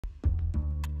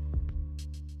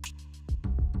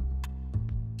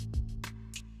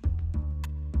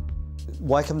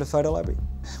Why come to Photo Library?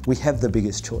 We have the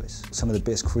biggest choice, some of the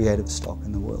best creative stock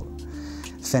in the world.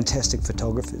 Fantastic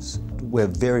photographers. We're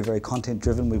very, very content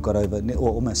driven. We've got over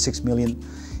almost 6 million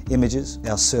images.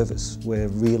 Our service, we're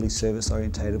really service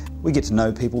orientated. We get to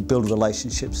know people, build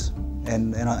relationships,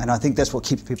 and I think that's what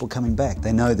keeps people coming back.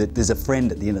 They know that there's a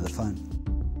friend at the end of the phone.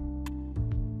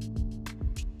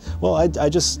 Well, I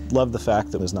just love the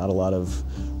fact that there's not a lot of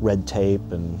red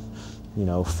tape and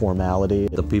formality.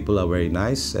 The people are very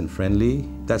nice and friendly.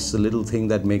 That's the little thing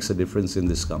that makes a difference in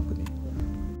this company.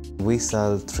 We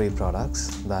sell 3 products,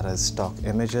 that is stock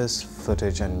images,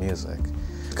 footage and music.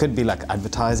 It could be like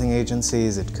advertising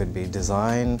agencies, it could be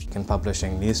design,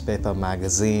 publishing newspaper,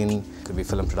 magazine, it could be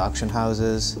film production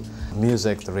houses,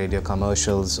 music, the radio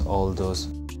commercials, all those.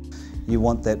 You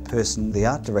want that person, the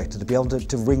art director, to be able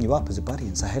to ring you up as a buddy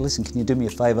and say, hey listen, can you do me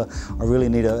a favour? I really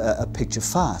need a picture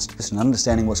fast. And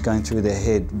understanding what's going through their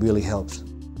head really helps.